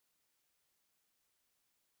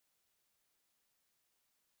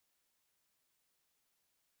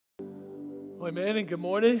Well, amen, and good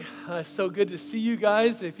morning. It's so good to see you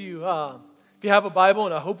guys. If you have a Bible,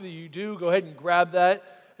 and I hope that you do, go ahead and grab that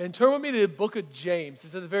and turn with me to the book of James.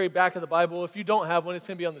 It's at the very back of the Bible. If you don't have one, it's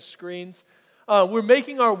going to be on the screens. We're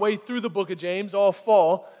making our way through the book of James all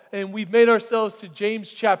fall, and we've made ourselves to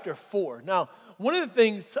James chapter 4. Now, one of the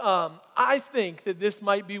things I think that this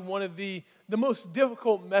might be one of the most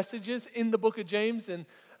difficult messages in the book of James, and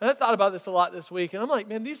I thought about this a lot this week, and I'm like,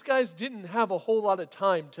 man, these guys didn't have a whole lot of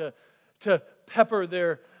time to pepper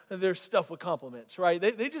their stuff with compliments, right?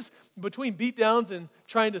 They just, between beatdowns and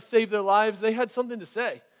trying to save their lives, they had something to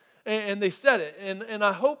say, and they said it. And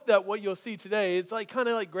I hope that what you'll see today, it's like kind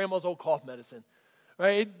of like grandma's old cough medicine,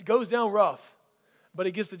 right? It goes down rough, but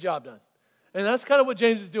it gets the job done. And that's kind of what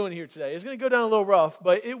James is doing here today. It's going to go down a little rough,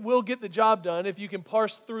 but it will get the job done if you can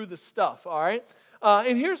parse through the stuff, all right?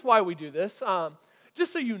 And here's why we do this.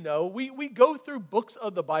 Just so you know, we go through books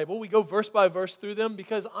of the Bible. We go verse by verse through them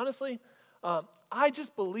because honestly, I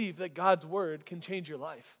just believe that God's word can change your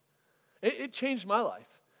life. It changed my life.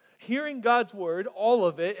 Hearing God's word, all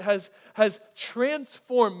of it, has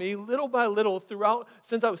transformed me little by little throughout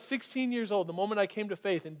since I was 16 years old, the moment I came to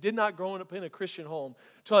faith and did not grow up in a Christian home,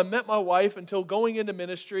 until I met my wife, until going into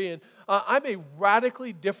ministry. And I'm a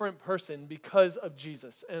radically different person because of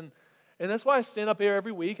Jesus. And that's why I stand up here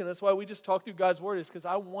every week, and that's why we just talk through God's word, is because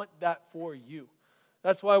I want that for you.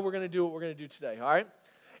 That's why we're going to do what we're going to do today, all right?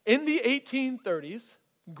 In the 1830s,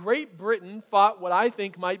 Great Britain fought what I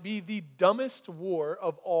think might be the dumbest war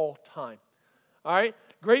of all time. All right?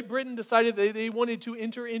 Great Britain decided they wanted to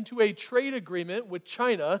enter into a trade agreement with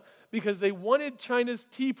China because they wanted China's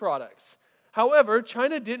tea products. However,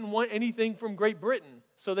 China didn't want anything from Great Britain,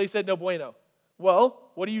 so they said no bueno. Well,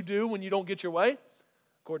 what do you do when you don't get your way?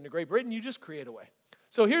 According to Great Britain, you just create a way.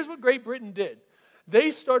 So here's what Great Britain did.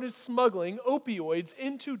 They started smuggling opioids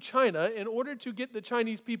into China in order to get the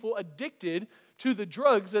Chinese people addicted to the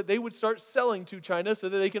drugs that they would start selling to China so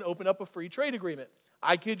that they can open up a free trade agreement.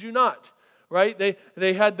 I kid you not, right?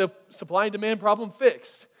 They had the supply and demand problem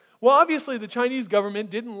fixed. Well, obviously, the Chinese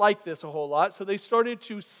government didn't like this a whole lot, so they started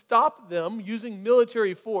to stop them using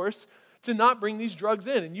military force to not bring these drugs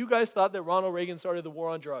in. And you guys thought that Ronald Reagan started the war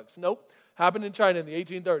on drugs. Nope. Happened in China in the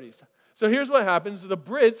 1830s. So here's what happens. The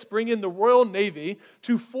Brits bring in the Royal Navy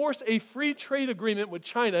to force a free trade agreement with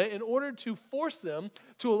China in order to force them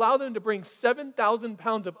to allow them to bring 7,000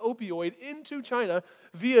 pounds of opioid into China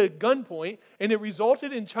via gunpoint, and it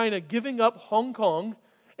resulted in China giving up Hong Kong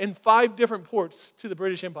and 5 different ports to the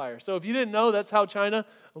British Empire. So if you didn't know, that's how China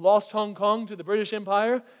lost Hong Kong to the British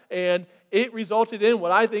Empire, and it resulted in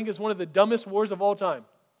what I think is one of the dumbest wars of all time,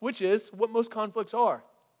 which is what most conflicts are.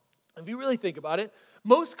 If you really think about it,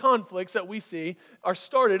 most conflicts that we see are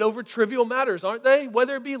started over trivial matters, aren't they?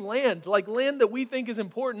 Whether it be land, like land that we think is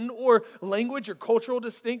important, or language or cultural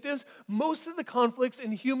distinctives, most of the conflicts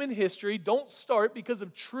in human history don't start because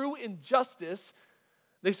of true injustice.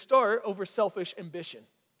 They start over selfish ambition.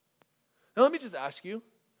 Now let me just ask you,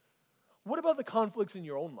 what about the conflicts in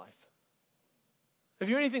your own life? If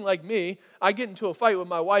you're anything like me, I get into a fight with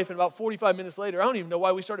my wife, and about 45 minutes later, I don't even know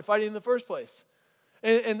why we started fighting in the first place.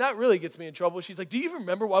 And that really gets me in trouble. She's like, do you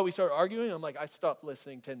remember why we started arguing? I'm like, I stopped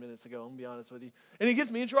listening 10 minutes ago, I'm going to be honest with you. And it gets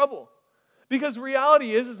me in trouble. Because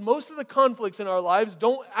reality is most of the conflicts in our lives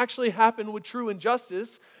don't actually happen with true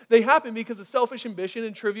injustice. They happen because of selfish ambition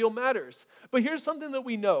and trivial matters. But here's something that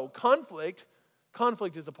we know. Conflict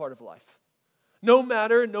is a part of life. No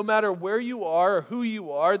matter where you are or who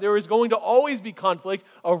you are, there is going to always be conflict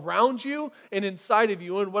around you and inside of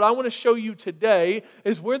you. And what I want to show you today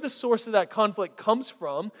is where the source of that conflict comes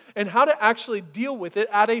from and how to actually deal with it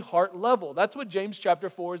at a heart level. That's what James chapter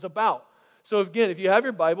 4 is about. So again, if you have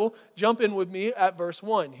your Bible, jump in with me at verse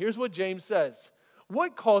 1. Here's what James says.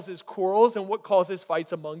 What causes quarrels and what causes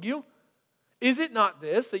fights among you? Is it not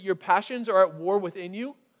this, that your passions are at war within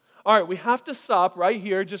you? All right, we have to stop right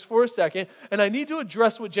here just for a second, and I need to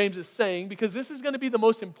address what James is saying because this is going to be the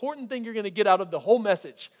most important thing you're going to get out of the whole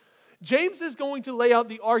message. James is going to lay out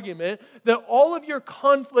the argument that all of your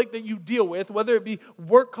conflict that you deal with, whether it be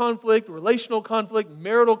work conflict, relational conflict,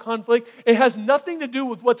 marital conflict, it has nothing to do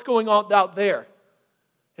with what's going on out there.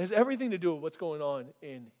 It has everything to do with what's going on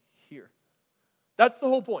in here. That's the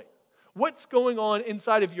whole point. What's going on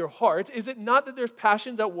inside of your heart? Is it not that there's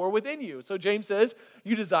passions at war within you? So James says,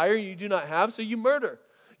 you desire, you do not have, so you murder.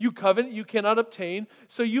 You covet, you cannot obtain,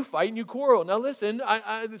 so you fight and you quarrel. Now listen,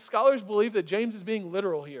 the scholars believe that James is being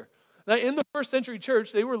literal here. Now in the first century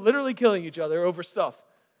church, they were literally killing each other over stuff.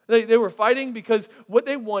 They were fighting because what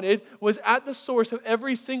they wanted was at the source of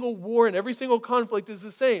every single war and every single conflict is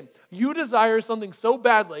the same. You desire something so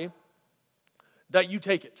badly that you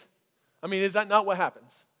take it. I mean, is that not what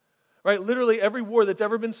happens? right? Literally every war that's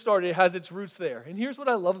ever been started has its roots there. And here's what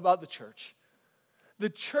I love about the church. The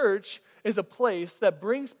church is a place that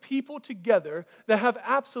brings people together that have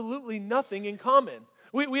absolutely nothing in common.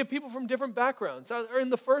 We have people from different backgrounds. In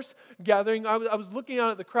the first gathering, I was looking out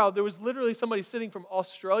at the crowd. There was literally somebody sitting from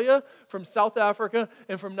Australia, from South Africa,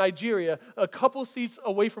 and from Nigeria, a couple seats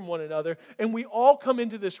away from one another. And we all come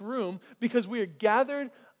into this room because we are gathered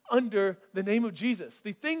under the name of Jesus.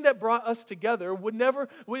 The thing that brought us together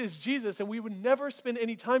is Jesus, and we would never spend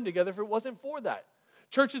any time together if it wasn't for that.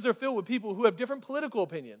 Churches are filled with people who have different political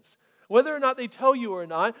opinions. Whether or not they tell you or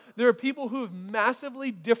not, there are people who have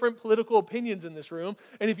massively different political opinions in this room.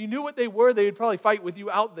 And if you knew what they were, they would probably fight with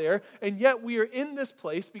you out there. And yet we are in this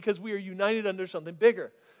place because we are united under something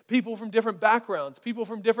bigger. People from different backgrounds, people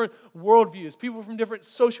from different worldviews, people from different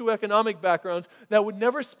socioeconomic backgrounds that would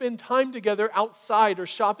never spend time together outside or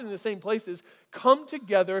shop in the same places come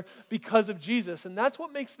together because of Jesus. And that's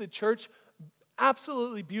what makes the church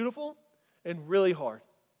absolutely beautiful and really hard.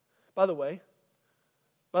 By the way,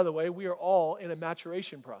 we are all in a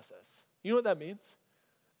maturation process. You know what that means?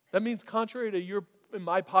 That means, contrary to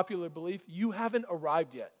my popular belief, you haven't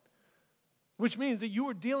arrived yet. Which means that you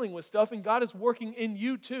are dealing with stuff and God is working in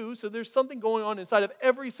you too. So there's something going on inside of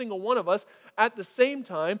every single one of us at the same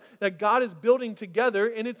time that God is building together,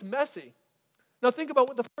 and it's messy. Now think about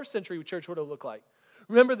what the first century church would have looked like.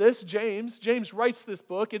 Remember this, James writes this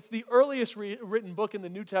book. It's the earliest written book in the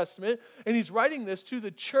New Testament, and he's writing this to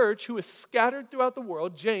the church who is scattered throughout the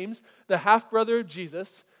world. James, the half-brother of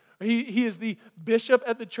Jesus, he is the bishop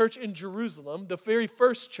at the church in Jerusalem, the very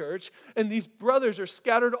first church, and these brothers are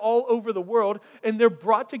scattered all over the world, and they're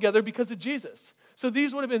brought together because of Jesus. So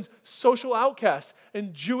these would have been social outcasts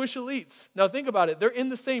and Jewish elites. Now think about it. They're in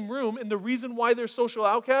the same room, and the reason why they're social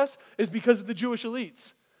outcasts is because of the Jewish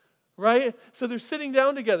elites. Right? So they're sitting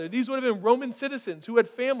down together. These would have been Roman citizens who had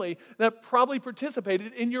family that probably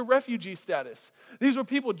participated in your refugee status. These were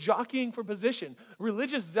people jockeying for position.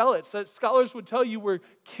 Religious zealots that scholars would tell you were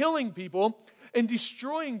killing people and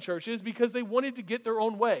destroying churches because they wanted to get their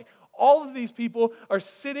own way. All of these people are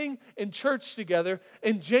sitting in church together,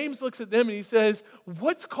 and James looks at them and he says,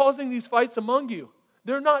 what's causing these fights among you?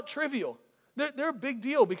 They're not trivial. They're a big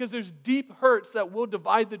deal because there's deep hurts that will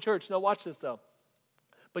divide the church. Now watch this though.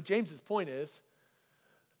 But James's point is,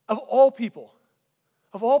 of all people,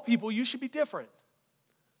 you should be different.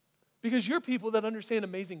 Because you're people that understand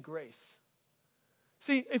amazing grace.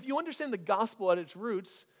 See, if you understand the gospel at its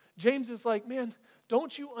roots, James is like, man,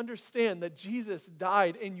 don't you understand that Jesus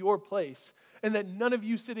died in your place and that none of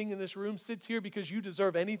you sitting in this room sits here because you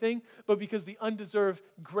deserve anything, but because the undeserved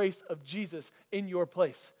grace of Jesus in your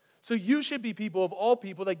place. So you should be people of all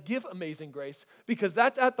people that give amazing grace because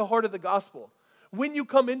that's at the heart of the gospel. When you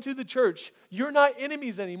come into the church, you're not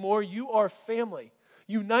enemies anymore. You are family,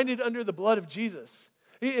 united under the blood of Jesus.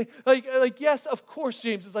 Yes, of course,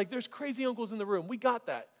 James is like, there's crazy uncles in the room. We got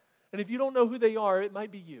that. And if you don't know who they are, it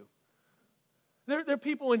might be you. There are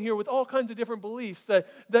people in here with all kinds of different beliefs that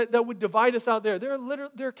would divide us out there.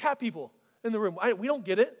 There are cat people in the room. We don't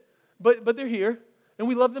get it, but they're here, and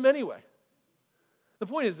we love them anyway. The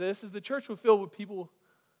point is this, is the church was filled with people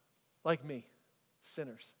like me,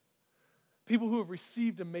 sinners. People who have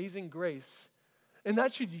received amazing grace. And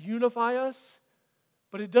that should unify us,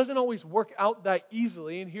 but it doesn't always work out that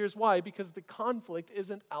easily. And here's why, because the conflict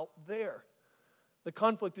isn't out there. The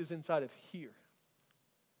conflict is inside of here.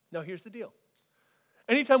 Now here's the deal.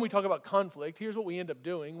 Anytime we talk about conflict, here's what we end up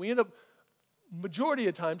doing. We end up, majority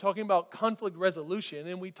of the time, talking about conflict resolution,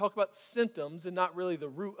 and we talk about symptoms and not really the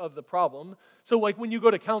root of the problem. So like when you go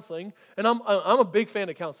to counseling, and I'm a big fan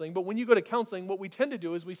of counseling, but when you go to counseling, what we tend to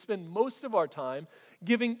do is we spend most of our time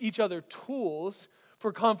giving each other tools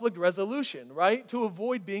for conflict resolution, right? To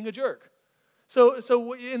avoid being a jerk.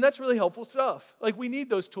 And that's really helpful stuff. Like we need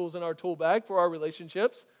those tools in our tool bag for our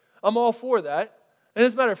relationships. I'm all for that. And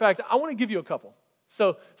as a matter of fact, I want to give you a couple.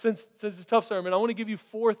 So since it's a tough sermon, I want to give you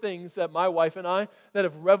 4 things that my wife and I that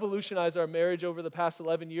have revolutionized our marriage over the past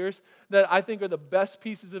 11 years that I think are the best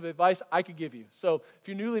pieces of advice I could give you. So if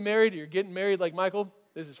you're newly married or you're getting married like Michael,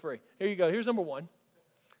 this is free. Here you go. Here's number 1.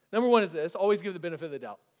 Number 1 is this. Always give the benefit of the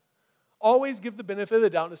doubt. Always give the benefit of the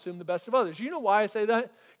doubt and assume the best of others. You know why I say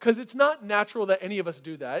that? Because it's not natural that any of us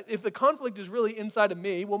do that. If the conflict is really inside of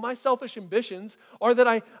me, well, my selfish ambitions are that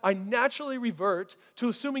I naturally revert to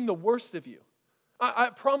assuming the worst of you.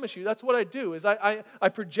 I promise you, that's what I do, is I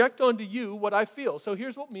project onto you what I feel. So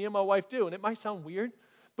here's what me and my wife do, and it might sound weird,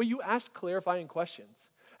 but you ask clarifying questions.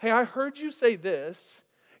 Hey, I heard you say this.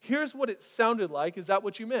 Here's what it sounded like. Is that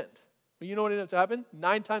what you meant? But you know what ended up happening?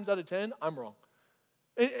 9 times out of 10, I'm wrong.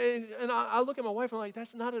 And I look at my wife, and I'm like,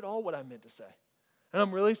 that's not at all what I meant to say. And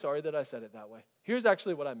I'm really sorry that I said it that way. Here's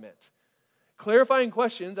actually what I meant. Clarifying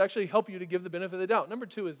questions actually help you to give the benefit of the doubt. Number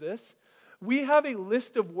 2 is this. We have a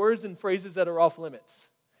list of words and phrases that are off limits.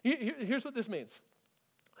 Here's what this means.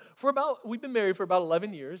 We've been married for about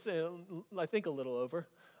 11 years, and I think a little over.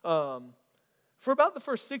 For about the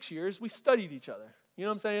first 6 years, we studied each other. You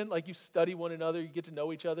know what I'm saying? Like you study one another, you get to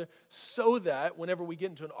know each other, so that whenever we get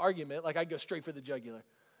into an argument, like I go straight for the jugular.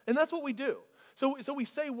 And that's what we do. So we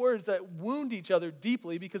say words that wound each other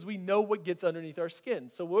deeply because we know what gets underneath our skin.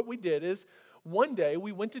 So what we did is, one day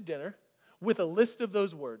we went to dinner with a list of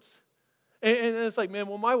those words. And it's like, man,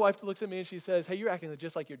 when my wife looks at me and she says, hey, you're acting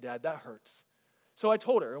just like your dad, that hurts. So I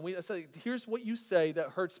told her, and I said, here's what you say that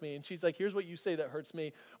hurts me. And she's like, here's what you say that hurts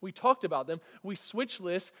me. We talked about them. We switched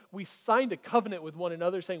lists. We signed a covenant with one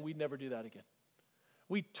another saying we'd never do that again.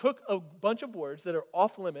 We took a bunch of words that are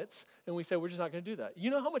off limits, and we said, we're just not going to do that. You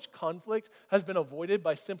know how much conflict has been avoided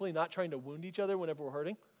by simply not trying to wound each other whenever we're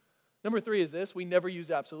hurting? Number 3 is this. We never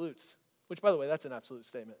use absolutes, which, by the way, that's an absolute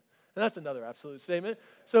statement. And that's another absolute statement.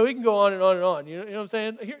 So we can go on and on and on. You know what I'm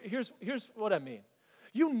saying? Here's what I mean.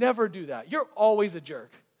 You never do that. You're always a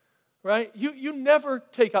jerk, right? You never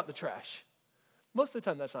take out the trash. Most of the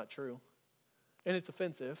time, that's not true. And it's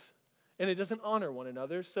offensive. And it doesn't honor one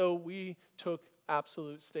another. So we took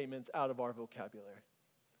absolute statements out of our vocabulary.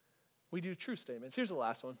 We do true statements. Here's the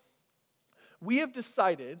last one. We have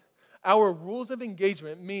decided our rules of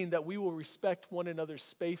engagement mean that we will respect one another's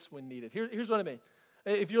space when needed. Here's what I mean.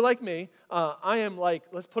 If you're like me, I am like,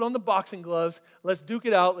 let's put on the boxing gloves, let's duke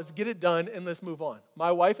it out, let's get it done, and let's move on.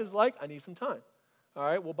 My wife is like, I need some time. All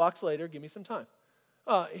right, we'll box later, give me some time.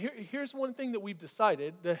 Here's one thing that we've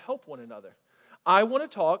decided to help one another. I want to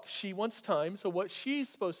talk, she wants time, so what she's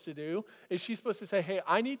supposed to do is she's supposed to say, hey,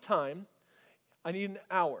 I need time, I need an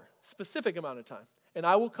hour, specific amount of time. And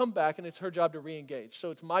I will come back, and it's her job to re-engage. So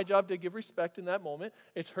it's my job to give respect in that moment.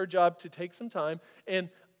 It's her job to take some time and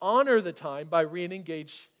honor the time by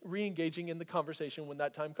re-engaging in the conversation when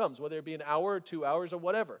that time comes, whether it be an hour or 2 hours or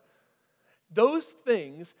whatever. Those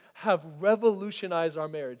things have revolutionized our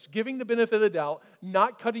marriage, giving the benefit of the doubt,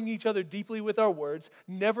 not cutting each other deeply with our words,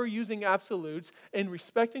 never using absolutes, and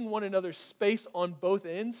respecting one another's space on both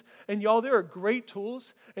ends. And y'all, there are great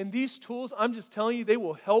tools, and these tools, I'm just telling you, they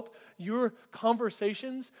will help your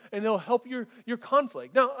conversations, and they'll help your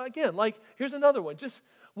conflict. Now, again, like, here's another one. Just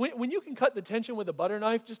when you can cut the tension with a butter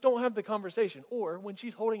knife, just don't have the conversation. Or when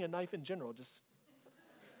she's holding a knife in general, just...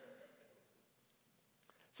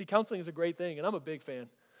 See, counseling is a great thing, and I'm a big fan.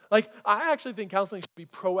 Like, I actually think counseling should be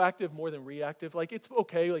proactive more than reactive. Like, it's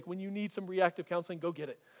okay. Like, when you need some reactive counseling, go get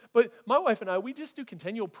it. But my wife and I, we just do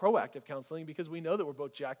continual proactive counseling because we know that we're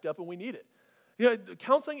both jacked up and we need it. Yeah,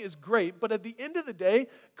 counseling is great, but at the end of the day,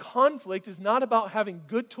 conflict is not about having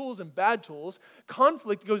good tools and bad tools.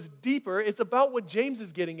 Conflict goes deeper. It's about what James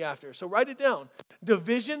is getting after. So write it down.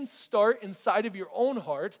 Divisions start inside of your own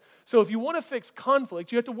heart. So if you want to fix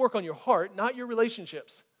conflict, you have to work on your heart, not your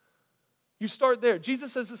relationships. You start there.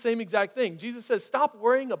 Jesus says the same exact thing. Jesus says, stop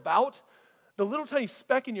worrying about the little tiny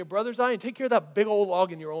speck in your brother's eye and take care of that big old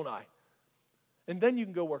log in your own eye. And then you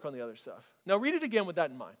can go work on the other stuff. Now read it again with that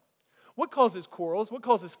in mind. What causes quarrels? What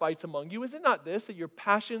causes fights among you? Is it not this, that your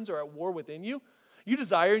passions are at war within you? You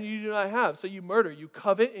desire and you do not have, so you murder. You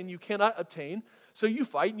covet and you cannot obtain, so you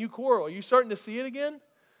fight and you quarrel. Are you starting to see it again?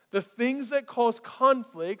 The things that cause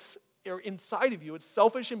conflicts are inside of you. It's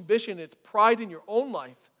selfish ambition. It's pride in your own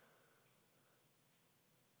life.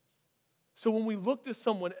 So when we look to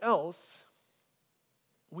someone else,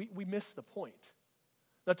 we miss the point.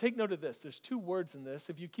 Now take note of this. There's 2 words in this,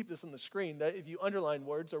 if you keep this on the screen, that if you underline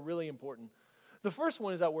words are really important. The first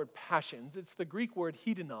one is that word passions. It's the Greek word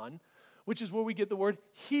hedonon, which is where we get the word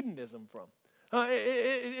hedonism from.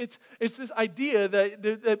 It's this idea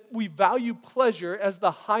that we value pleasure as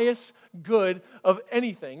the highest good of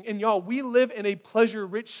anything. And y'all, we live in a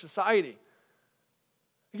pleasure-rich society.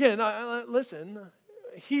 Again, listen,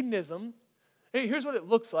 hedonism, here's what it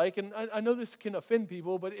looks like. And I know this can offend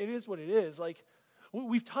people, but it is what it is. Like,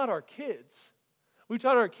 we've taught our kids. We've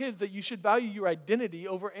taught our kids that you should value your identity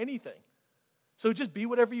over anything. So just be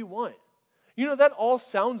whatever you want. You know, that all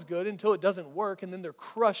sounds good until it doesn't work, and then they're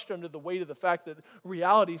crushed under the weight of the fact that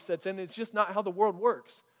reality sets in. It's just not how the world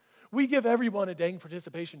works. We give everyone a dang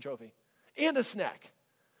participation trophy and a snack.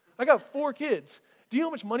 I got 4 kids. Do you know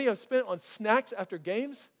how much money I've spent on snacks after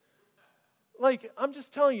games? Like, I'm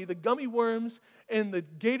just telling you, the gummy worms and the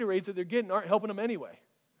Gatorades that they're getting aren't helping them anyway.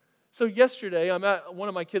 So yesterday, I'm at one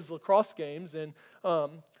of my kids' lacrosse games, and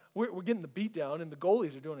we're getting the beat down, and the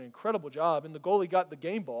goalies are doing an incredible job, and the goalie got the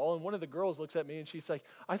game ball, and one of the girls looks at me, and she's like,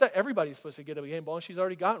 I thought everybody's supposed to get a game ball, and she's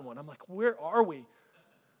already gotten one. I'm like, where are we?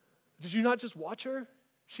 Did you not just watch her?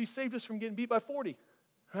 She saved us from getting beat by 40,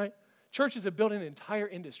 right? Churches have built an entire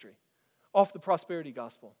industry off the prosperity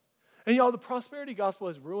gospel. And y'all, the prosperity gospel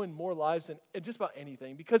has ruined more lives than just about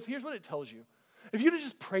anything, because here's what it tells you. If you'd have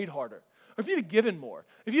just prayed harder, or if you'd have given more,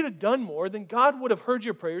 if you'd have done more, then God would have heard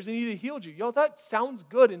your prayers and he'd have healed you. Y'all, that sounds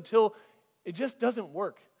good until it just doesn't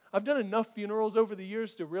work. I've done enough funerals over the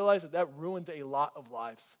years to realize that ruins a lot of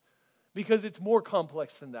lives, because it's more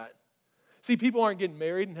complex than that. See, people aren't getting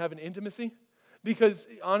married and having intimacy because,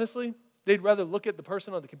 honestly, they'd rather look at the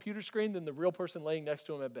person on the computer screen than the real person laying next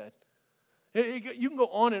to them at bed. You can go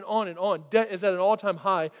on and on and on. Debt is at an all-time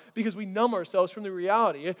high because we numb ourselves from the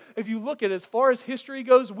reality. If you look at it, as far as history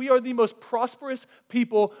goes, we are the most prosperous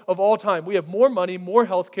people of all time. We have more money, more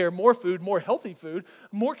health care, more food, more healthy food,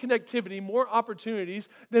 more connectivity, more opportunities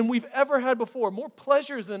than we've ever had before, more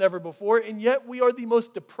pleasures than ever before, and yet we are the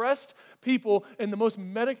most depressed people and the most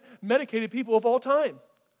medicated people of all time.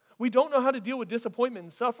 We don't know how to deal with disappointment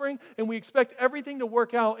and suffering, and we expect everything to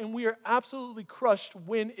work out, and we are absolutely crushed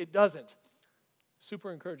when it doesn't.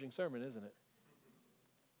 Super encouraging sermon, isn't it?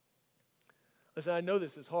 Listen, I know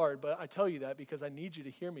this is hard, but I tell you that because I need you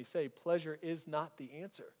to hear me say pleasure is not the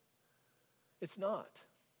answer. It's not.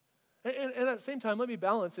 And at the same time, let me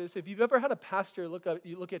balance this. If you've ever had a pastor look at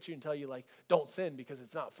you and tell you, like, don't sin because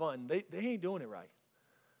it's not fun, they ain't doing it right.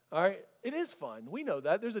 All right? It is fun. We know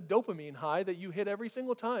that. There's a dopamine high that you hit every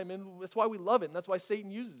single time, and that's why we love it, and that's why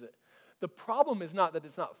Satan uses it. The problem is not that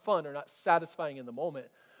it's not fun or not satisfying in the moment.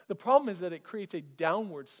 The problem is that it creates a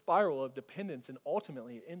downward spiral of dependence, and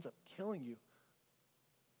ultimately it ends up killing you.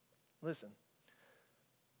 Listen,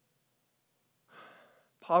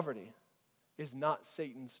 poverty is not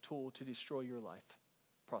Satan's tool to destroy your life.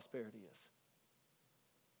 Prosperity is.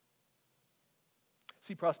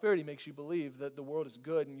 See, prosperity makes you believe that the world is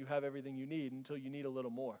good and you have everything you need until you need a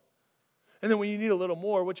little more. And then when you need a little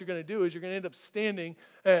more, what you're going to do is you're going to end up standing,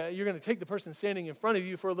 you're going to take the person standing in front of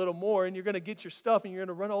you for a little more, and you're going to get your stuff, and you're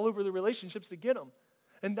going to run all over the relationships to get them.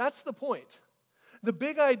 And that's the point. The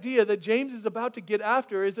big idea that James is about to get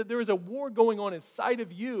after is that there is a war going on inside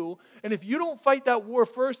of you, and if you don't fight that war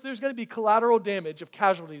first, there's going to be collateral damage of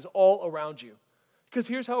casualties all around you. Because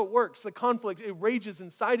here's how it works. The conflict, it rages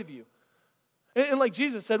inside of you. And like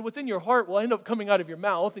Jesus said, what's in your heart will end up coming out of your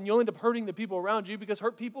mouth, and you'll end up hurting the people around you, because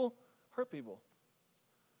hurt people hurt people.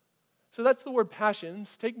 So that's the word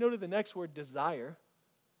passions. Take note of the next word, desire.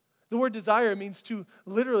 The word desire means to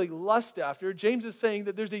literally lust after. James is saying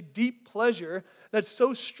that there's a deep pleasure that's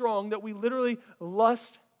so strong that we literally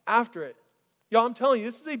lust after it. Y'all, I'm telling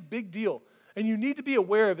you, this is a big deal. And you need to be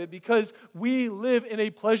aware of it because we live in a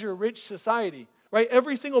pleasure-rich society. Right?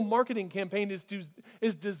 Every single marketing campaign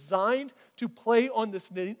is designed to play on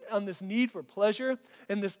this need for pleasure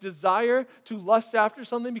and this desire to lust after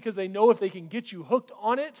something, because they know if they can get you hooked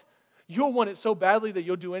on it, you'll want it so badly that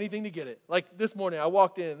you'll do anything to get it. Like this morning, I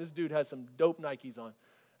walked in and this dude had some dope Nikes on.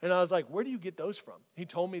 And I was like, where do you get those from? He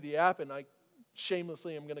told me the app, and I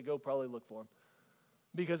shamelessly am going to go probably look for them,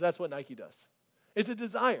 because that's what Nike does. It's a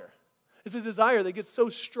desire. It's a desire that gets so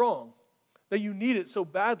strong that you need it so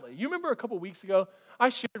badly. You remember a couple weeks ago, I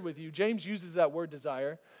shared with you, James uses that word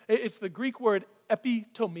desire. It's the Greek word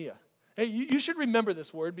epitomia. Hey, you should remember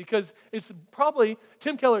this word because it's probably,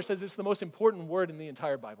 Tim Keller says it's the most important word in the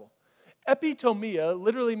entire Bible. Epitomia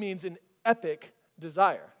literally means an epic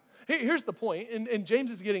desire. Here's the point, and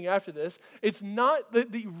James is getting after this. It's not,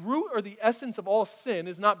 the root or the essence of all sin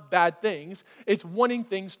is not bad things. It's wanting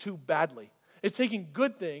things too badly. It's taking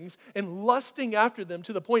good things and lusting after them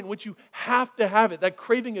to the point in which you have to have it. That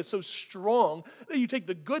craving is so strong that you take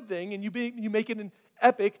the good thing and you make it an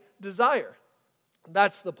epic desire.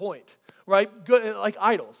 That's the point, right? Good, like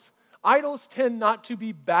idols. Idols tend not to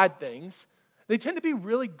be bad things. They tend to be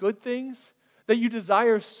really good things that you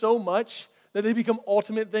desire so much that they become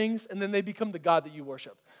ultimate things, and then they become the God that you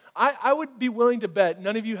worship. I would be willing to bet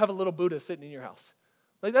none of you have a little Buddha sitting in your house.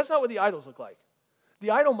 Like, that's not what the idols look like. The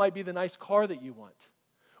idol might be the nice car that you want,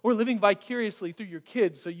 or living vicariously through your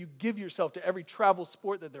kids so you give yourself to every travel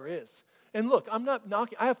sport that there is. And look, I'm not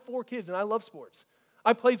knocking. I have 4 kids and I love sports.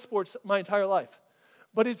 I played sports my entire life.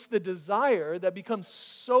 But it's the desire that becomes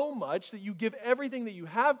so much that you give everything that you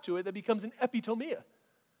have to it that becomes an epitomia.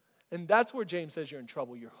 And that's where James says you're in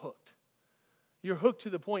trouble. You're hooked. You're hooked to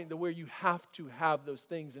the point that where you have to have those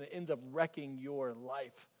things, and it ends up wrecking your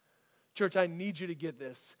life. Church, I need you to get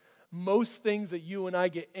this. Most things that you and I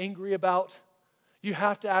get angry about, you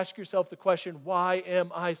have to ask yourself the question, why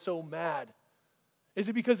am I so mad? Is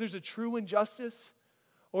it because there's a true injustice?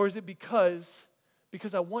 Or is it because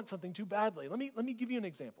I want something too badly? Let me give you an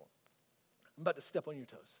example. I'm about to step on your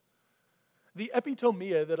toes. The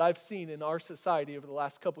epitomia that I've seen in our society over the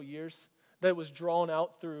last couple years that was drawn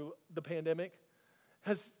out through the pandemic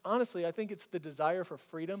has, honestly, I think it's the desire for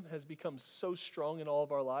freedom has become so strong in all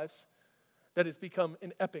of our lives that it's become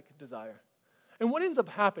an epic desire. And what ends up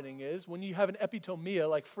happening is when you have an epitomia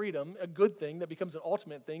like freedom, a good thing that becomes an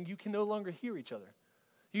ultimate thing, you can no longer hear each other.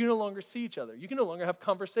 You can no longer see each other. You can no longer have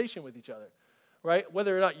conversation with each other, right?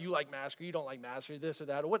 Whether or not you like masks or you don't like masks or this or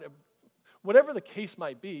that or whatever the case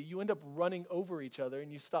might be, you end up running over each other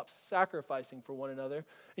and you stop sacrificing for one another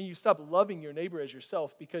and you stop loving your neighbor as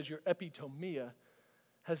yourself because your epitomia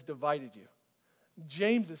has divided you.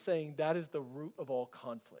 James is saying that is the root of all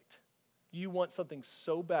conflict. You want something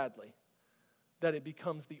so badly that it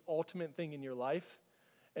becomes the ultimate thing in your life,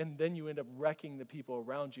 and then you end up wrecking the people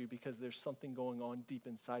around you because there's something going on deep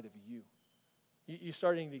inside of you. You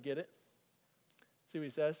starting to get it? See what he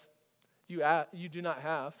says? You do not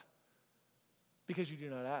have because you do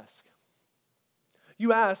not ask.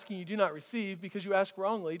 You ask and you do not receive because you ask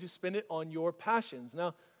wrongly to spend it on your passions.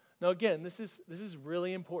 Now again, this is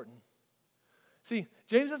really important. See,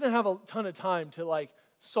 James doesn't have a ton of time to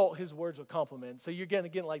salt his words with compliments. So you're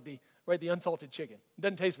getting like the unsalted chicken. It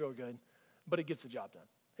doesn't taste real good, but it gets the job done.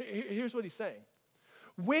 Here's what he's saying.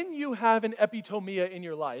 When you have an epitomia in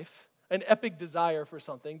your life, an epic desire for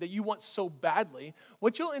something that you want so badly,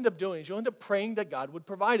 what you'll end up doing is you'll end up praying that God would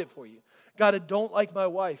provide it for you. God, I don't like my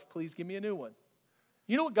wife. Please give me a new one.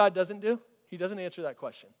 You know what God doesn't do? He doesn't answer that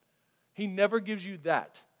question. He never gives you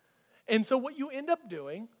that. And so what you end up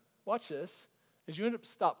doing, watch this, is you end up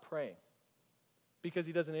stop praying because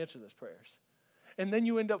he doesn't answer those prayers. And then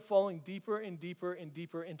you end up falling deeper and deeper and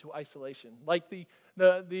deeper into isolation. Like the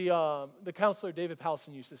counselor David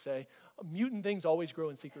Powelson used to say, mutant things always grow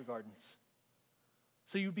in secret gardens.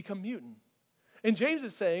 So you become mutant. And James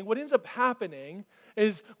is saying what ends up happening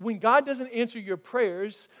is when God doesn't answer your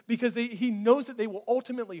prayers because he knows that they will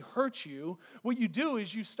ultimately hurt you, what you do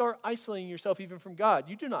is you start isolating yourself even from God.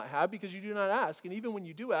 You do not have because you do not ask. And even when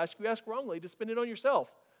you do ask, you ask wrongly to spend it on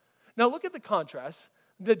yourself. Now look at the contrast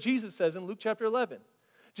that Jesus says in Luke chapter 11.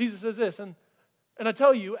 Jesus says this, and I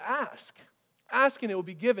tell you, ask. Ask and it will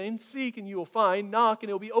be given, seek and you will find, knock and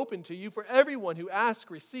it will be open to you. For everyone who asks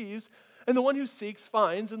receives, and the one who seeks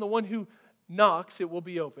finds, and the one who knocks it will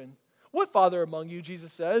be open. What father among you,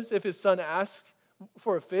 Jesus says, if his son asks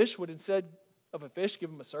for a fish, would instead of a fish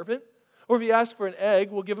give him a serpent? Or if he asks for an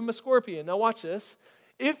egg, will give him a scorpion? Now watch this.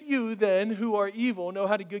 If you then, who are evil, know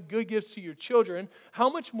how to give good gifts to your children, how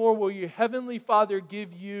much more will your heavenly Father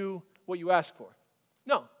give you what you ask for?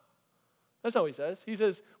 No. That's not what he says. He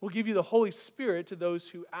says, we'll give you the Holy Spirit to those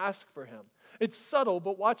who ask for him. It's subtle,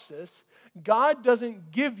 but watch this. God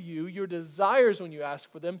doesn't give you your desires when you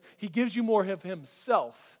ask for them. He gives you more of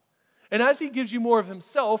himself. And as he gives you more of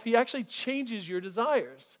himself, he actually changes your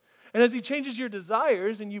desires. And as he changes your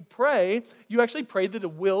desires and you pray, you actually pray the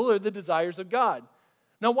will or the desires of God.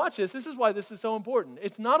 Now watch this. This is why this is so important.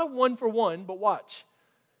 It's not a one-for-one, but watch.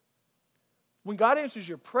 When God answers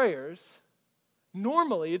your prayers,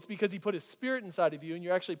 normally it's because he put his Spirit inside of you and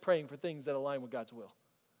you're actually praying for things that align with God's will.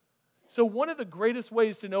 So one of the greatest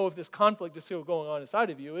ways to know if this conflict is still going on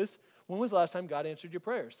inside of you is, when was the last time God answered your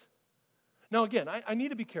prayers? Now again, I need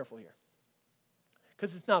to be careful here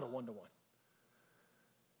because it's not a one-to-one.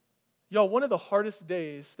 Y'all, one of the hardest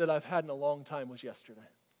days that I've had in a long time was yesterday.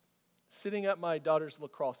 Sitting at my daughter's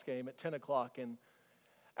lacrosse game at 10 o'clock, and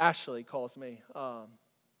Ashley calls me,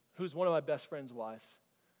 who's one of my best friend's wives.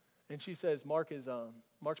 And she says, Mark's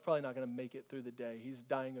probably not going to make it through the day. He's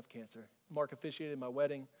dying of cancer. Mark officiated my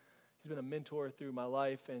wedding. He's been a mentor through my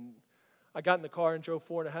life. And I got in the car and drove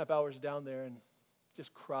 4.5 hours down there and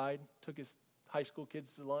just cried, took his high school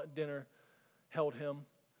kids to dinner, held him,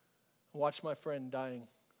 watched my friend dying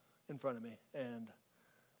in front of me. And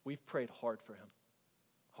we've prayed hard for him.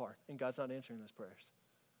 Hard. And God's not answering those prayers.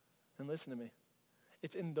 And listen to me.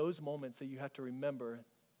 It's in those moments that you have to remember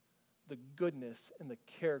the goodness and the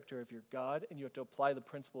character of your God, and you have to apply the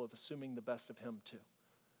principle of assuming the best of him too.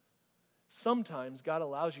 Sometimes God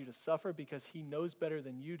allows you to suffer because he knows better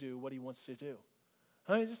than you do what he wants to do.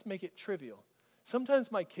 I just make it trivial.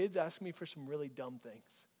 Sometimes my kids ask me for some really dumb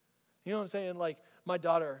things. You know what I'm saying? Like my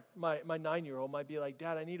daughter, my 9-year-old might be like,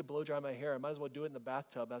 Dad, I need to blow dry my hair. I might as well do it in the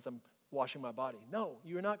bathtub as I'm washing my body. No,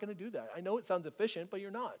 you're not going to do that. I know it sounds efficient, but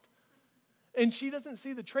you're not. And she doesn't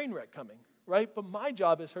see the train wreck coming, right? But my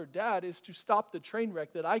job as her dad is to stop the train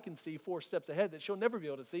wreck that I can see 4 steps ahead that she'll never be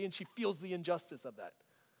able to see, and she feels the injustice of that.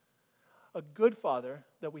 A good father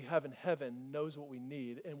that we have in heaven knows what we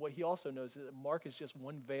need, and what he also knows is that Mark is just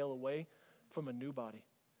one veil away from a new body.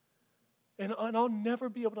 And I'll never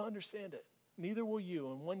be able to understand it. neither will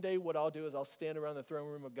you. And one day what I'll do is I'll stand around the throne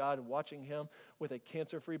room of God watching him with a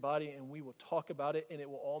cancer-free body, and we will talk about it, and it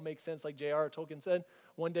will all make sense. Like J.R.R. Tolkien said,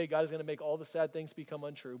 one day God is going to make all the sad things become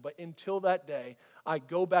untrue. But until that day, I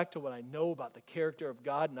go back to what I know about the character of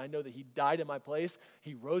God, and I know that he died in my place.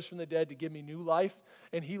 He rose from the dead to give me new life,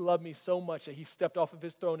 and he loved me so much that he stepped off of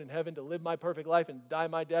his throne in heaven to live my perfect life and die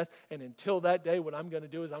my death. And until that day, what I'm going to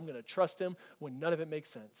do is I'm going to trust him when none of it makes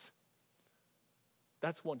sense.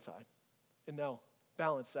 That's one side. And now,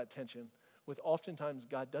 balance that tension with oftentimes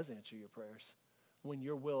God does answer your prayers when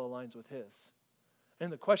your will aligns with his.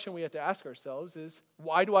 And the question we have to ask ourselves is,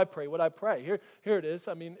 why do I pray what I pray? Here it is.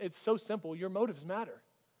 I mean, it's so simple. Your motives matter.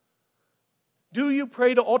 Do you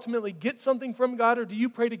pray to ultimately get something from God, or do you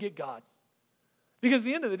pray to get God? Because at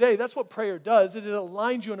the end of the day, that's what prayer does. It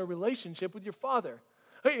aligns you in a relationship with your Father.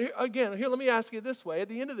 Again, let me ask you this way. At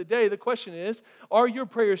the end of the day, the question is, are your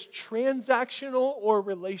prayers transactional or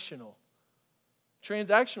relational?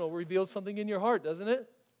 Transactional reveals something in your heart, doesn't it?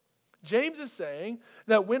 James is saying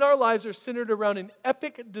that when our lives are centered around an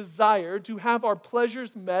epic desire to have our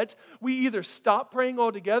pleasures met, we either stop praying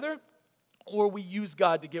altogether or we use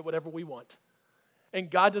God to get whatever we want. And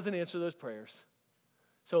God doesn't answer those prayers.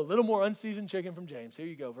 So a little more unseasoned chicken from James. Here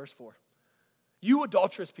you go, verse 4. You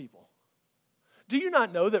adulterous people, do you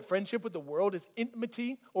not know that friendship with the world is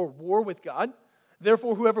enmity or war with God?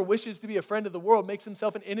 Therefore, whoever wishes to be a friend of the world makes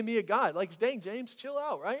himself an enemy of God. Like, dang, James, chill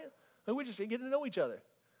out, right? Like, we're just getting to know each other.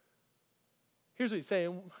 Here's what he's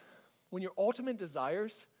saying. When your ultimate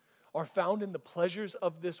desires are found in the pleasures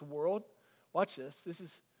of this world, watch this. This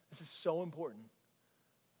is so important.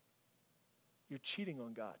 You're cheating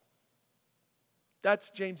on God. That's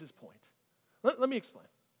James's point. Let me explain.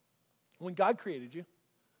 When God created you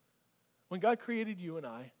and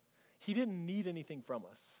I, he didn't need anything from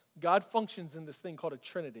us. God functions in this thing called a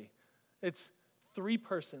Trinity. It's three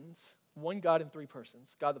persons, one God in three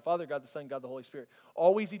persons. God the Father, God the Son, God the Holy Spirit.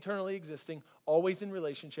 Always eternally existing, always in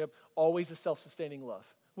relationship, always a self-sustaining love.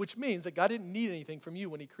 Which means that God didn't need anything from you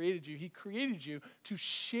when he created you. He created you to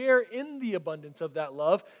share in the abundance of that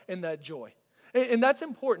love and that joy. And that's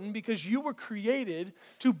important because you were created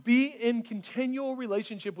to be in continual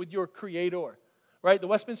relationship with your Creator. Right? The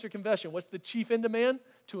Westminster Confession, what's the chief end of man?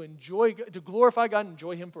 To glorify God and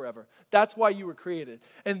enjoy him forever. That's why you were created.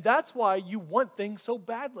 And that's why you want things so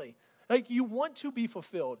badly. Like, you want to be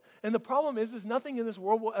fulfilled. And the problem is nothing in this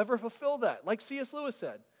world will ever fulfill that. Like C.S. Lewis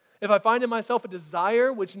said, if I find in myself a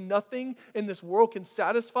desire which nothing in this world can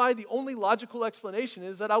satisfy, the only logical explanation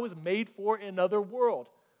is that I was made for another world.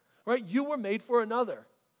 Right? You were made for another.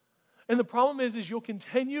 And the problem is you'll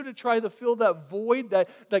continue to try to fill that void,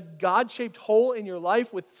 that God-shaped hole in your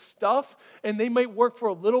life with stuff, and they might work for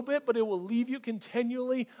a little bit, but it will leave you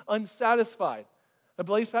continually unsatisfied.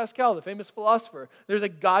 Blaise Pascal, the famous philosopher, there's a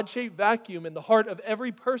God-shaped vacuum in the heart of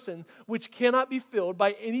every person which cannot be filled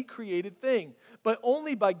by any created thing, but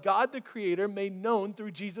only by God the Creator made known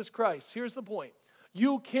through Jesus Christ. Here's the point.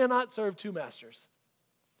 You cannot serve two masters.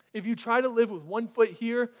 If you try to live with 1 foot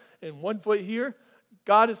here and 1 foot here,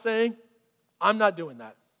 God is saying, I'm not doing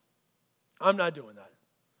that. I'm not doing that.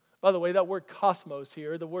 By the way, that word cosmos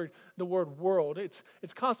here, the word world, it's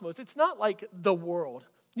cosmos. It's not like the world.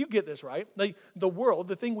 You get this, right? Like the world,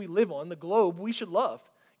 the thing we live on, the globe, we should love.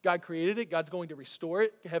 God created it. God's going to restore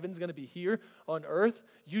it. Heaven's going to be here on earth.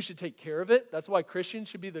 You should take care of it. That's why Christians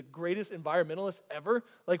should be the greatest environmentalists ever.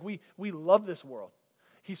 Like we love this world.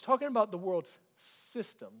 He's talking about the world's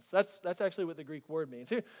systems. That's actually what the Greek word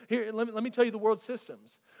means. Here, let me tell you the world's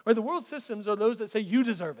systems. Right? The world's systems are those that say you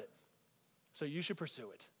deserve it, so you should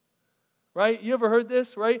pursue it. Right? You ever heard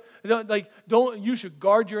this? Right? You should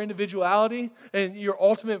guard your individuality and your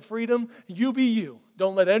ultimate freedom. You be you.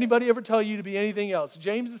 Don't let anybody ever tell you to be anything else.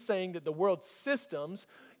 James is saying that the world's systems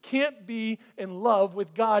can't be in love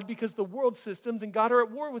with God because the world systems and God are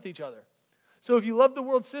at war with each other. So if you love the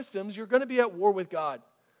world systems, you're going to be at war with God.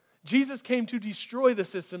 Jesus came to destroy the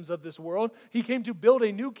systems of this world. He came to build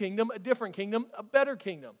a new kingdom, a different kingdom, a better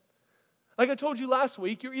kingdom. Like I told you last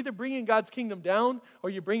week, you're either bringing God's kingdom down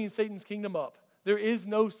or you're bringing Satan's kingdom up. There is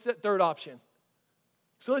no third option.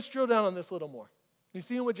 So let's drill down on this a little more. You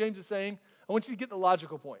see what James is saying? I want you to get the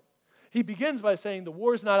logical point. He begins by saying the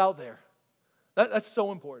war is not out there. That's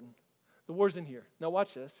so important. The war's in here. Now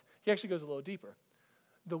watch this. He actually goes a little deeper.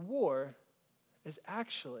 The war is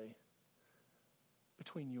actually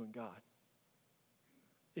between you and God.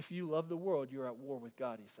 If you love the world, you're at war with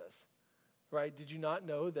God, he says. Right? Did you not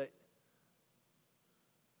know that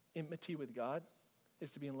enmity with God is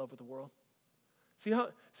to be in love with the world?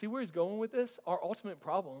 See where he's going with this? Our ultimate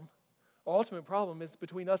problem is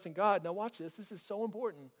between us and God. Now watch this. This is so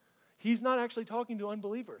important. He's not actually talking to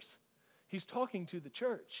unbelievers. He's talking to the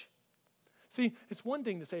church. See, it's one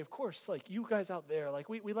thing to say, of course, like you guys out there, like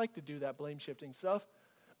we like to do that blame shifting stuff.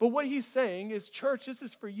 But what he's saying is, church, this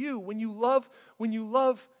is for you. When you love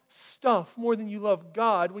stuff more than you love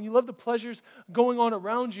God, when you love the pleasures going on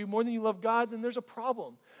around you more than you love God, then there's a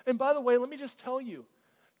problem. And by the way, let me just tell you,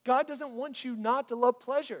 God doesn't want you not to love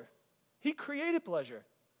pleasure. He created pleasure,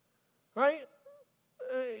 right?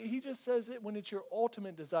 He just says that when it's your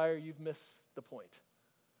ultimate desire, you've missed the point.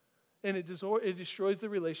 And it destroys the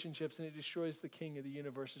relationships, and it destroys the King of the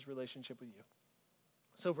universe's relationship with you.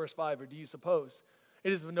 So verse 5, or do you suppose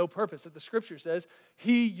it is of no purpose that the Scripture says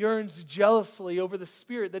he yearns jealously over the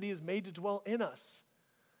Spirit that he has made to dwell in us?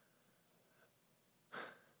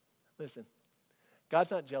 Listen, God's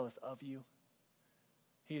not jealous of you.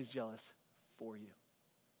 He is jealous for you.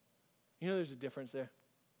 You know there's a difference there?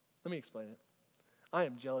 Let me explain it. I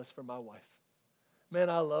am jealous for my wife. Man,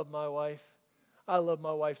 I love my wife. I love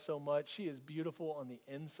my wife so much. She is beautiful on the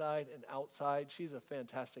inside and outside. She's a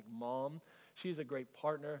fantastic mom. She's a great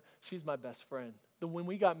partner. She's my best friend. When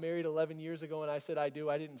we got married 11 years ago and I said I do,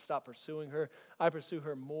 I didn't stop pursuing her. I pursue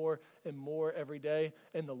her more and more every day.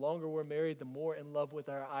 And the longer we're married, the more in love with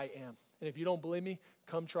her I am. And if you don't believe me,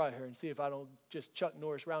 come try her and see if I don't just Chuck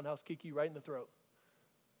Norris roundhouse kick you right in the throat.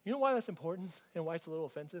 You know why that's important and why it's a little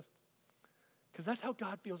offensive? Because that's how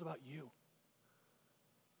God feels about you.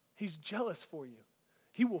 He's jealous for you.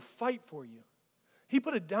 He will fight for you. He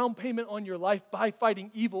put a down payment on your life by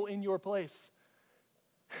fighting evil in your place.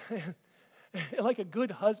 Like a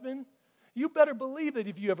good husband, you better believe that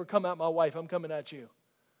if you ever come at my wife, I'm coming at you.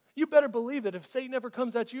 You better believe that if Satan ever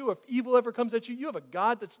comes at you, or if evil ever comes at you, you have a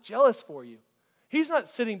God that's jealous for you. He's not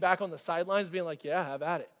sitting back on the sidelines being like, yeah, have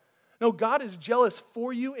at it. No, God is jealous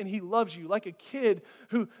for you, and he loves you like a kid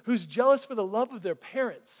who's jealous for the love of their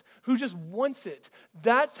parents, who just wants it.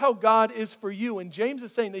 That's how God is for you. And James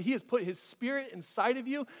is saying that he has put his Spirit inside of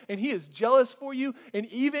you, and he is jealous for you. And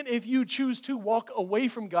even if you choose to walk away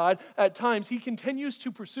from God at times, he continues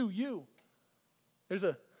to pursue you. There's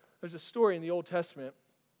a story in the Old Testament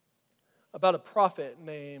about a prophet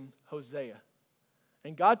named Hosea.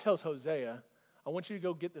 And God tells Hosea, I want you to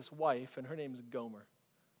go get this wife, and her name is Gomer.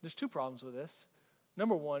 There's two problems with this.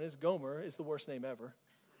 Number one is Gomer is the worst name ever,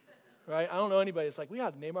 right? I don't know anybody that's like, we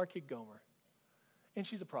got to name our kid Gomer. And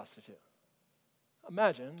she's a prostitute.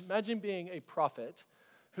 Imagine being a prophet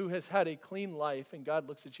who has had a clean life, and God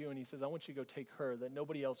looks at you and he says, I want you to go take her that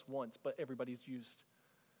nobody else wants, but everybody's used.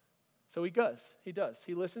 So he does.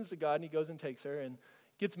 He listens to God, and he goes and takes her and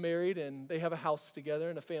gets married, and they have a house together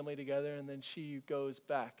and a family together, and then she goes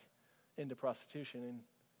back into prostitution,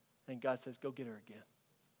 and God says, go get her again.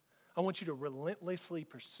 I want you to relentlessly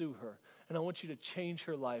pursue her, and I want you to change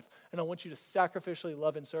her life, and I want you to sacrificially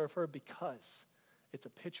love and serve her because it's a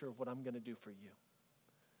picture of what I'm going to do for you.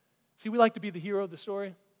 See, we like to be the hero of the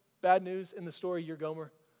story. Bad news, in the story, you're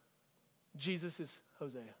Gomer. Jesus is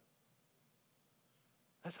Hosea.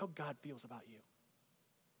 That's how God feels about you.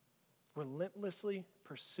 Relentlessly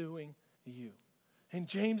pursuing you. And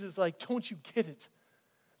James is like, don't you get it?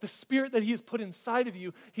 The Spirit that he has put inside of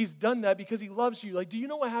you, he's done that because he loves you. Like, do you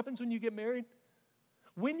know what happens when you get married?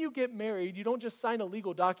 When you get married, you don't just sign a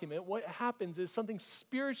legal document. What happens is something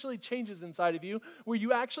spiritually changes inside of you where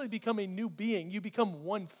you actually become a new being. You become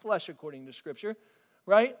one flesh according to Scripture,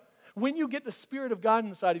 right? When you get the Spirit of God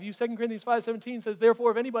inside of you, 2 Corinthians 5:17 says,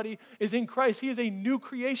 therefore, if anybody is in Christ, he is a new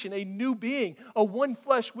creation, a new being, a one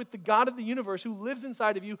flesh with the God of the universe who lives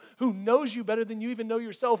inside of you, who knows you better than you even know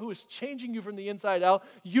yourself, who is changing you from the inside out.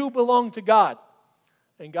 You belong to God.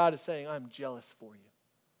 And God is saying, I'm jealous for you.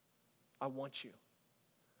 I want you.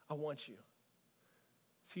 I want you.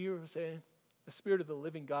 See what I'm saying? The Spirit of the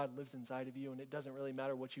living God lives inside of you, and it doesn't really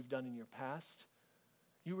matter what you've done in your past.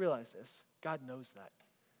 You realize this. God knows that.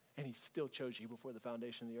 And he still chose you before the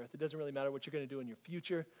foundation of the earth. It doesn't really matter what you're going to do in your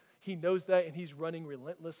future. He knows that, and he's running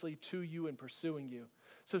relentlessly to you and pursuing you.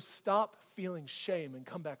 So stop feeling shame and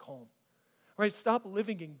come back home. Right? Stop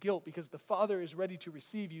living in guilt because the Father is ready to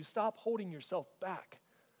receive you. Stop holding yourself back.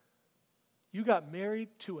 You got married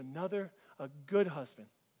to a good husband,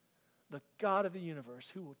 the God of the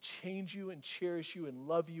universe, who will change you and cherish you and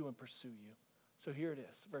love you and pursue you. So here it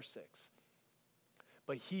is, verse 6.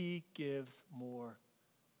 But he gives more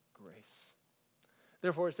grace.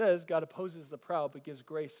 Therefore it says, God opposes the proud but gives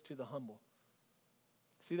grace to the humble.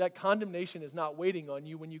 See, that condemnation is not waiting on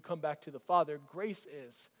you when you come back to the Father. Grace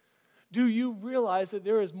is. Do you realize that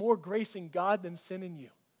there is more grace in God than sin in you?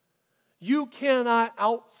 You cannot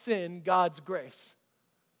out-sin God's grace.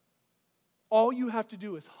 All you have to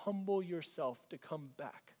do is humble yourself to come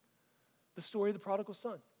back. The story of the prodigal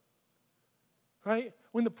son. Right?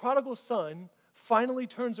 When the prodigal son finally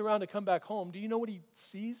turns around to come back home, do you know what he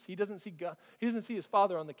sees? He doesn't see God. He doesn't see his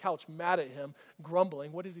father on the couch mad at him,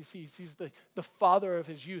 grumbling. What does he see? He sees the father of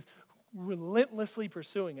his youth relentlessly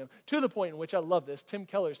pursuing him, to the point in which, I love this, Tim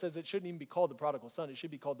Keller says it shouldn't even be called the prodigal son. It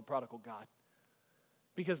should be called the prodigal God.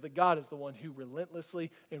 Because the God is the one who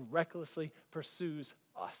relentlessly and recklessly pursues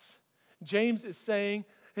us. James is saying,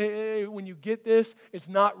 hey, when you get this, it's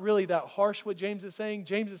not really that harsh what James is saying.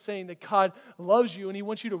 James is saying that God loves you and he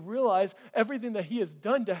wants you to realize everything that he has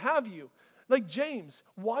done to have you. Like James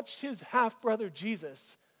watched his half-brother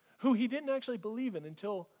Jesus, who he didn't actually believe in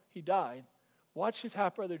until he died. Watch his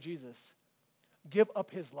half-brother Jesus give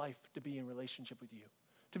up his life to be in relationship with you,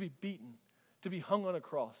 to be beaten, to be hung on a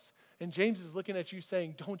cross. And James is looking at you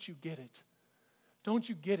saying, don't you get it? Don't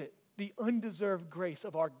you get it? The undeserved grace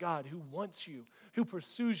of our God who wants you, who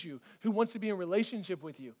pursues you, who wants to be in relationship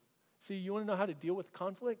with you. See, you want to know how to deal with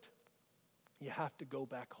conflict? You have to go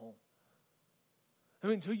back home. I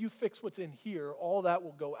mean, until you fix what's in here, all that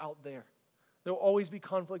will go out there. There will always be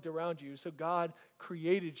conflict around you. So God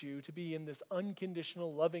created you to be in this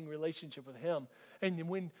unconditional, loving relationship with him. And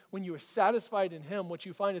when you are satisfied in him, what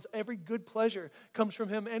you find is every good pleasure comes from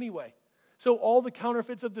him anyway. So all the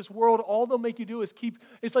counterfeits of this world, all they'll make you do is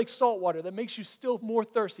it's like salt water that makes you still more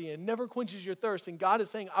thirsty and never quenches your thirst. And God is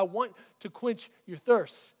saying, I want to quench your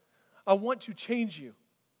thirst. I want to change you.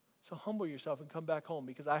 So humble yourself and come back home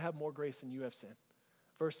because I have more grace than you have sin.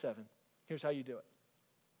 Verse 7, here's how you do it.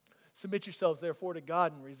 Submit yourselves, therefore, to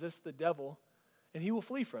God and resist the devil, and he will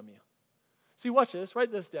flee from you. See, watch this.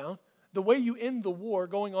 Write this down. The way you end the war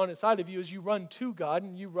going on inside of you is you run to God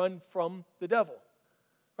and you run from the devil.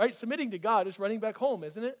 Right? Submitting to God is running back home,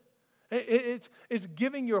 isn't it? It's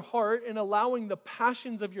giving your heart and allowing the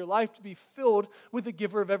passions of your life to be filled with the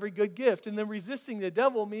giver of every good gift. And then resisting the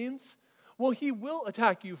devil means, well, he will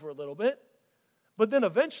attack you for a little bit. But then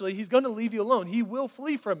eventually, he's going to leave you alone. He will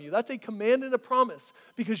flee from you. That's a command and a promise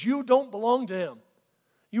because you don't belong to him.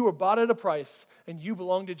 You were bought at a price, and you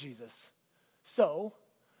belong to Jesus. So,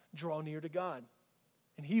 draw near to God,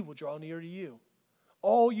 and he will draw near to you.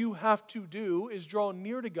 All you have to do is draw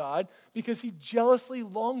near to God because he jealously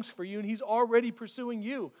longs for you, and he's already pursuing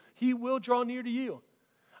you. He will draw near to you.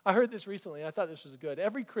 I heard this recently, and I thought this was good.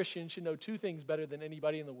 Every Christian should know two things better than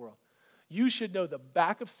anybody in the world. You should know the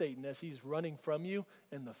back of Satan as he's running from you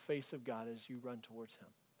and the face of God as you run towards him.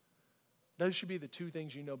 Those should be the two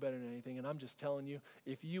things you know better than anything. And I'm just telling you,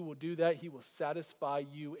 if you will do that, he will satisfy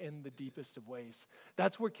you in the deepest of ways.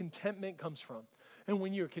 That's where contentment comes from. And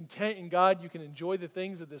when you're content in God, you can enjoy the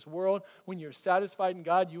things of this world. When you're satisfied in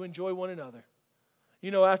God, you enjoy one another.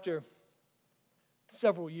 You know, after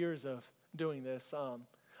several years of doing this,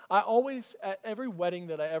 I always, at every wedding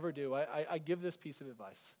that I ever do, I give this piece of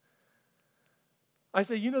advice. I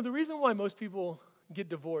say, you know, the reason why most people get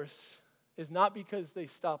divorced is not because they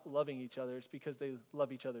stop loving each other. It's because they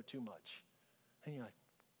love each other too much. And you're like,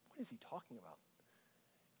 what is he talking about?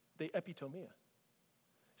 The epitomia.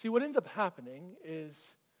 See, what ends up happening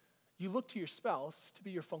is you look to your spouse to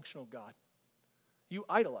be your functional God. You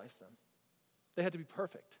idolize them. They had to be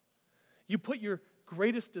perfect. You put your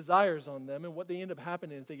greatest desires on them, and what they end up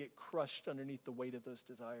happening is they get crushed underneath the weight of those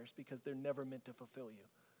desires because they're never meant to fulfill you.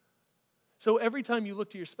 So every time you look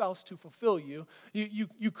to your spouse to fulfill you,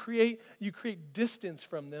 you create distance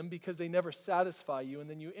from them because they never satisfy you, and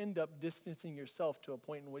then you end up distancing yourself to a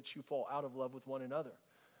point in which you fall out of love with one another.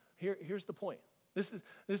 Here's the point. This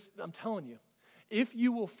I'm telling you, if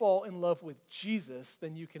you will fall in love with Jesus,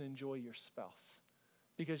 then you can enjoy your spouse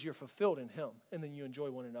because you're fulfilled in him, and then you enjoy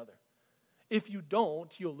one another. If you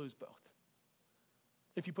don't, you'll lose both.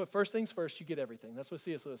 If you put first things first, you get everything. That's what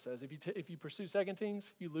C.S. Lewis says. If you pursue second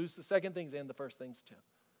things, you lose the second things and the first things too.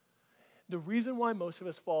 The reason why most of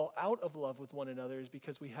us fall out of love with one another is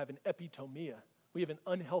because we have an epitomia. We have an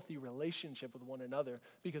unhealthy relationship with one another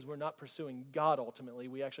because we're not pursuing God ultimately.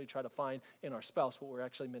 We actually try to find in our spouse what we're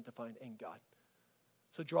actually meant to find in God.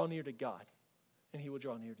 So draw near to God, and he will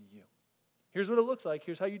draw near to you. Here's what it looks like.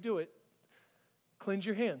 Here's how you do it. Cleanse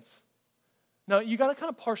your hands. Now, you got to kind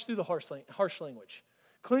of parse through the harsh language.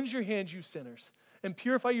 Cleanse your hands, you sinners, and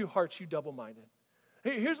purify your hearts, you double-minded.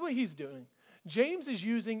 Here's what he's doing. James is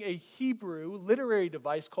using a Hebrew literary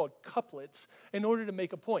device called couplets in order to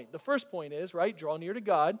make a point. The first point is, right, draw near to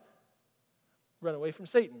God, run away from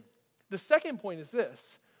Satan. The second point is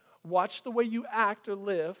this, watch the way you act or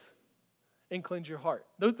live, and cleanse your heart.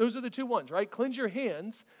 Those are the two ones, right? Cleanse your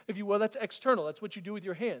hands, if you will, that's external. That's what you do with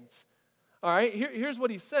your hands. All right, here's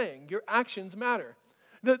what he's saying. Your actions matter.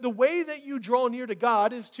 The way that you draw near to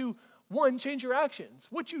God is to One, change your actions.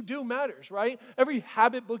 What you do matters, right? Every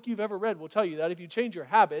habit book you've ever read will tell you that if you change your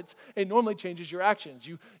habits, it normally changes your actions.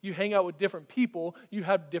 You hang out with different people, you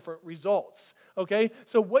have different results, okay?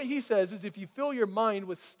 So what he says is if you fill your mind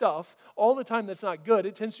with stuff all the time that's not good,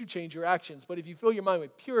 it tends to change your actions. But if you fill your mind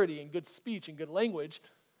with purity and good speech and good language,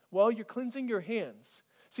 well, you're cleansing your hands.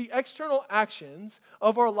 See, external actions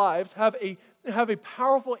of our lives have a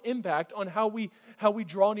powerful impact on how we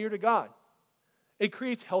draw near to God. It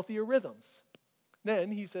creates healthier rhythms.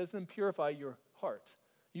 Then he says, then purify your heart.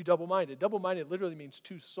 You double-minded. Double-minded literally means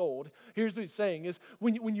two-souled. Here's what he's saying is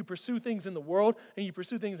when you pursue things in the world and you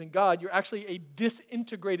pursue things in God, you're actually a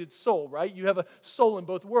disintegrated soul, right? You have a soul in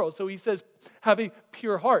both worlds. So he says, have a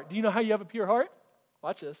pure heart. Do you know how you have a pure heart?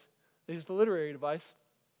 Watch this. This is the literary device.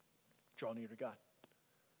 Draw near to God.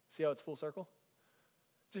 See how it's full circle?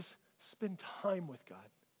 Just spend time with God.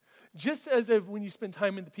 Just as if when you spend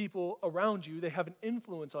time with the people around you, they have an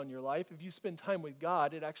influence on your life. If you spend time with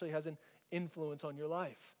God, it actually has an influence on your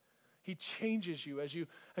life. He changes you as you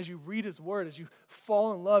read his word, as you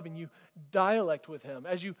fall in love and you dialect with him,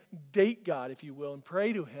 as you date God, if you will, and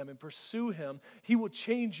pray to him and pursue him. He will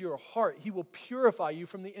change your heart. He will purify you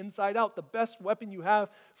from the inside out. The best weapon you have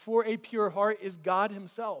for a pure heart is God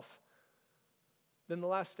himself. Then the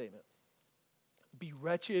last statement, be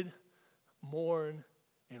wretched, mourn,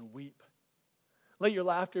 and weep. Let your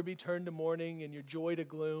laughter be turned to mourning and your joy to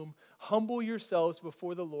gloom. Humble yourselves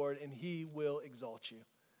before the Lord, and he will exalt you.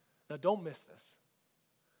 Now, don't miss this.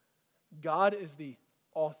 God is the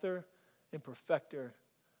author and perfecter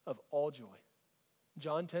of all joy.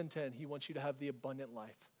 John 10:10, he wants you to have the abundant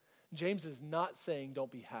life. James is not saying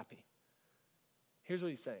don't be happy. Here's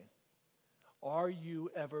what he's saying. Are you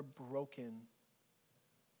ever broken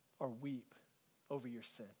or weep over your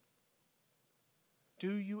sin?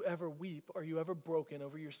 Do you ever weep? Are you ever broken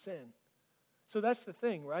over your sin? So that's the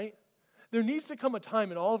thing, right? There needs to come a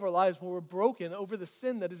time in all of our lives where we're broken over the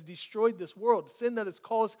sin that has destroyed this world, sin that has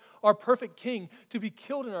caused our perfect King to be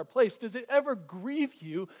killed in our place. Does it ever grieve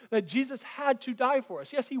you that Jesus had to die for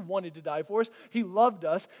us? Yes, he wanted to die for us. He loved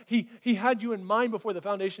us. He had you in mind before the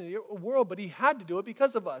foundation of the world, but he had to do it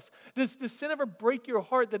because of us. Does sin ever break your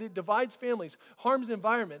heart that it divides families, harms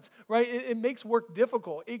environments, right? It makes work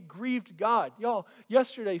difficult. It grieved God. Y'all,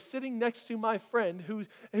 yesterday, sitting next to my friend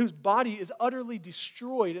whose body is utterly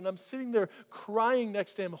destroyed, and I'm sitting there crying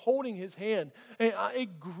next to him, holding his hand. And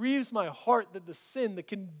it grieves my heart that the sin, the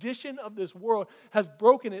condition of this world has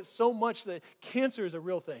broken it so much that cancer is a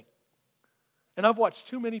real thing. And I've watched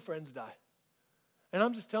too many friends die. And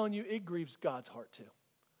I'm just telling you, it grieves God's heart too.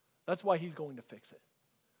 That's why he's going to fix it.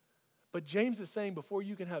 But James is saying before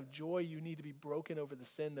you can have joy, you need to be broken over the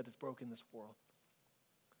sin that has broken this world.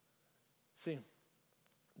 See,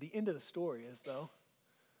 the end of the story is, though,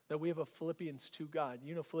 that we have a Philippians 2 God.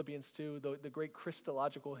 You know Philippians 2, the great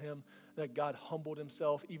Christological hymn that God humbled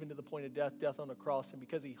himself even to the point of death on a cross. And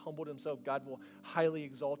because he humbled himself, God will highly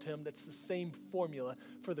exalt him. That's the same formula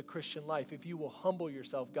for the Christian life. If you will humble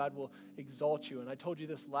yourself, God will exalt you. And I told you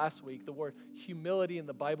this last week, the word humility in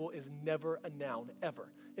the Bible is never a noun,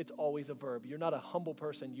 ever. It's always a verb. You're not a humble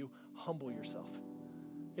person, you humble yourself.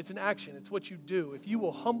 It's an action. It's what you do. If you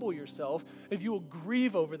will humble yourself, if you will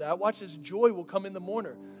grieve over that, watch this, joy will come in the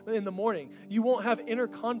morning. You won't have inner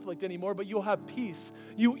conflict anymore, but you'll have peace.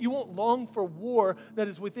 You won't long for war that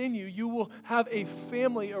is within you. You will have a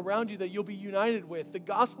family around you that you'll be united with. The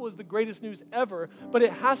gospel is the greatest news ever, but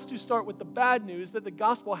it has to start with the bad news that the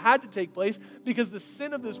gospel had to take place because the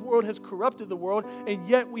sin of this world has corrupted the world, and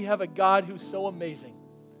yet we have a God who's so amazing.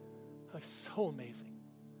 So amazing.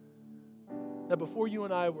 That before you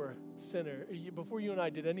and I were sinners, before you and I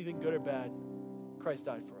did anything good or bad, Christ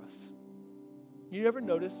died for us. You ever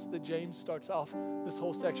notice that James starts off this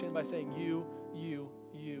whole section by saying you.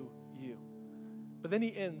 But then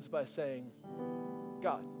he ends by saying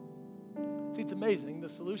God. See, it's amazing. The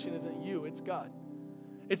solution isn't you, it's God.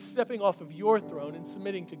 It's stepping off of your throne and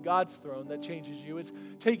submitting to God's throne that changes you. It's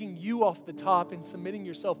taking you off the top and submitting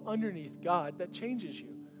yourself underneath God that changes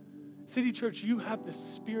you. City Church, you have the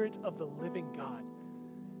Spirit of the living God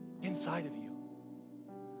inside of you.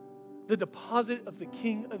 The deposit of the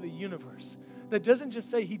King of the universe. That doesn't just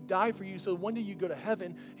say he died for you so one day you go to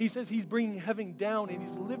heaven. He says he's bringing heaven down and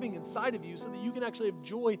he's living inside of you so that you can actually have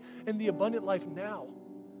joy in the abundant life now.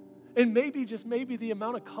 And maybe, just maybe, the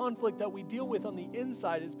amount of conflict that we deal with on the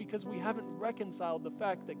inside is because we haven't reconciled the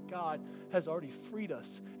fact that God has already freed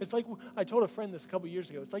us. It's like, I told a friend this a couple years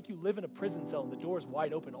ago, it's like you live in a prison cell and the door is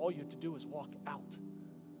wide open. All you have to do is walk out.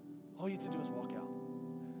 All you have to do is walk out.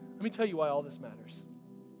 Let me tell you why all this matters.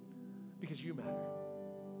 Because you matter.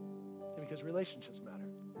 And because relationships matter.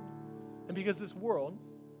 And because this world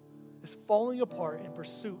is falling apart in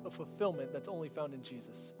pursuit of fulfillment that's only found in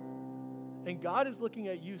Jesus. And God is looking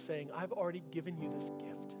at you saying, I've already given you this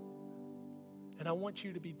gift. And I want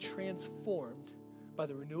you to be transformed by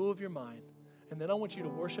the renewal of your mind. And then I want you to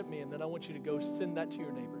worship me, and then I want you to go send that to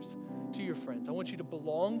your neighbors, to your friends. I want you to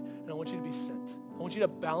belong, and I want you to be sent. I want you to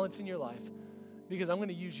have balance in your life, because I'm going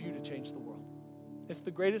to use you to change the world. It's the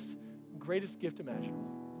greatest gift imaginable.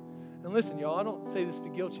 And listen, y'all, I don't say this to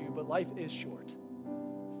guilt you, but life is short.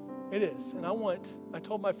 It is. And I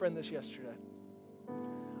told my friend this yesterday.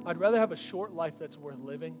 I'd rather have a short life that's worth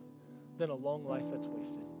living than a long life that's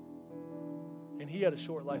wasted. And he had a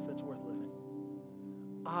short life that's worth living.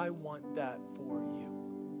 I want that for you.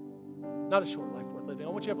 Not a short life worth living. I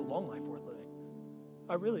want you to have a long life worth living.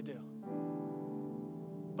 I really do.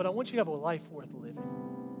 But I want you to have a life worth living.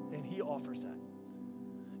 And he offers that.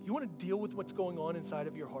 You want to deal with what's going on inside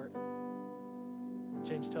of your heart?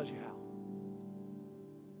 James tells you how.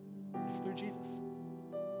 It's through Jesus.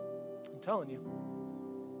 I'm telling you.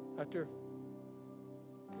 After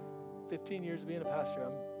 15 years of being a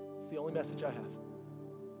pastor, it's the only message I have.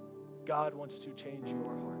 God wants to change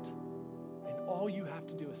your heart. And all you have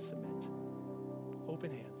to do is submit.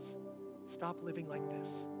 Open hands. Stop living like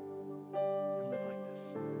this and live like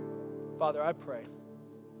this. Father, I pray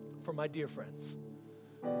for my dear friends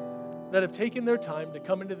that have taken their time to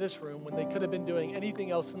come into this room when they could have been doing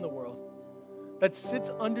anything else in the world, that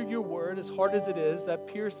sits under your word as hard as it is, that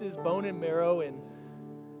pierces bone and marrow, and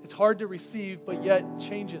it's hard to receive, but yet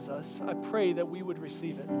changes us. I pray that we would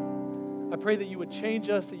receive it. I pray that you would change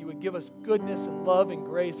us, that you would give us goodness and love and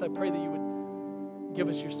grace. I pray that you would give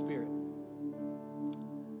us your spirit.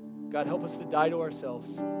 God, help us to die to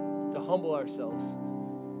ourselves, to humble ourselves,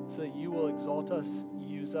 so that you will exalt us,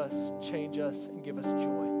 use us, change us, and give us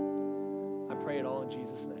joy. I pray it all in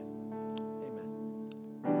Jesus' name.